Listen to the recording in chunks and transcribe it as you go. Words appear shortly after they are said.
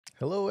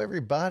Hello,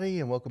 everybody,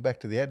 and welcome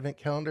back to the Advent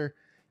Calendar.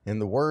 In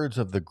the words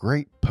of the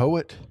great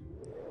poet,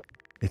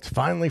 it's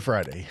finally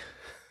Friday.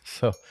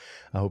 So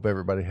I hope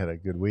everybody had a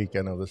good week.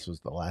 I know this was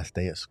the last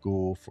day of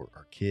school for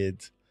our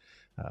kids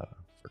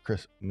for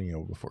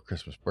before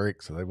Christmas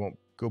break, so they won't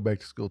go back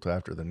to school till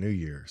after the new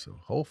year.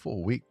 So whole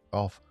full week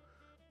off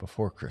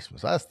before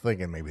Christmas. I was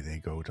thinking maybe they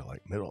go to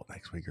like middle of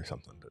next week or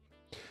something, but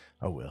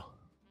oh well.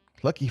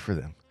 Lucky for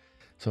them.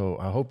 So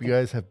I hope you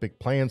guys have big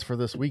plans for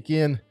this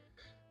weekend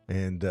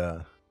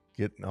and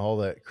getting all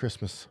that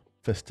Christmas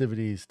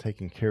festivities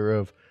taken care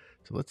of.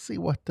 So let's see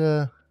what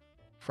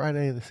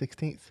Friday the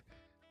 16th,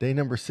 day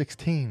number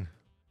 16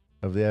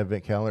 of the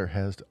Advent Calendar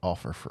has to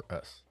offer for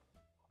us.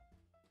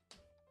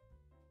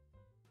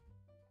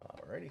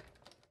 Alrighty.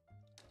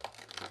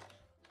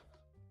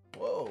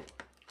 Whoa.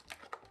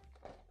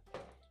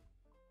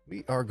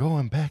 We are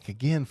going back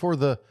again for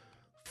the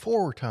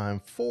fourth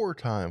time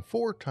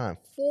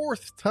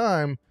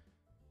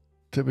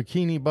to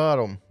Bikini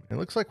Bottom. It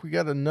looks like we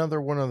got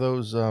another one of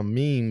those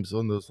memes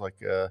on those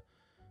like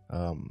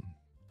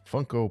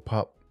Funko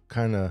Pop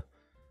kind of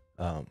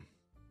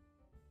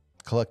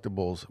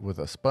collectibles with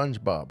a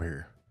SpongeBob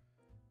here.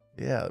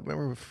 Yeah,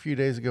 remember a few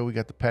days ago we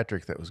got the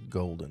Patrick that was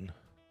golden.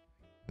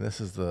 And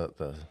this is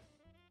the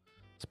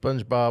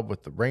SpongeBob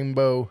with the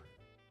rainbow.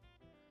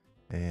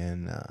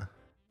 And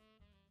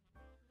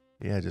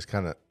yeah, just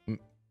kind of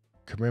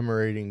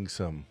commemorating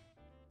some,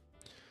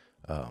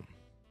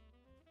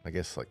 I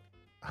guess like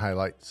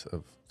highlights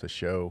of the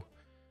show,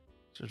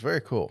 which is very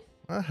cool.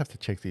 I have to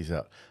check these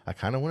out. I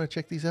kind of want to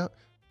check these out,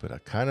 but I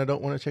kind of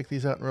don't want to check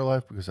these out in real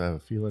life because I have a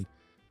feeling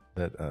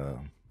that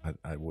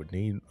I would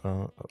need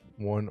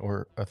 1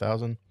 or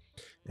 1,000,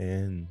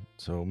 and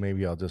so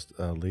maybe I'll just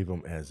leave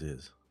them as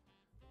is.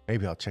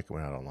 Maybe I'll check them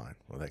out online.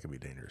 Well, that could be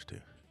dangerous too.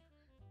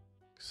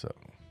 So,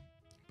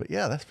 but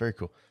yeah, that's very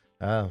cool.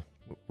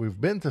 We've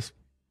been to a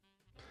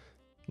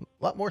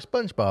lot more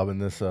SpongeBob in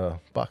this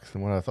box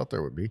than what I thought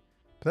there would be,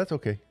 but that's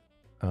okay.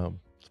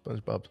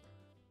 SpongeBob's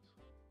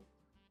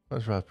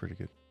pretty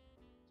good.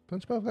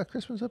 SpongeBob got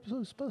Christmas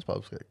episodes?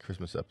 SpongeBob's got a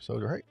Christmas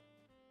episode, right?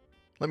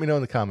 Let me know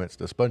in the comments.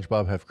 Does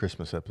SpongeBob have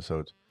Christmas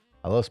episodes?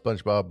 I love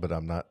SpongeBob, but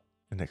I'm not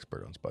an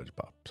expert on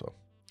SpongeBob. So,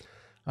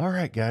 all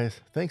right,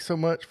 guys. Thanks so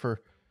much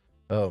for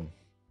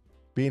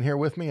being here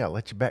with me. I'll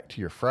let you back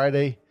to your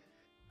Friday.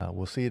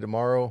 We'll see you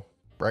tomorrow,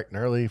 bright and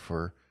early,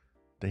 for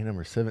day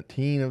number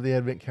 17 of the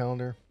Advent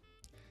Calendar.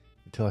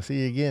 Until I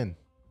see you again,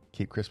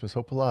 keep Christmas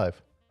hope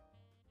alive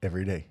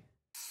every day.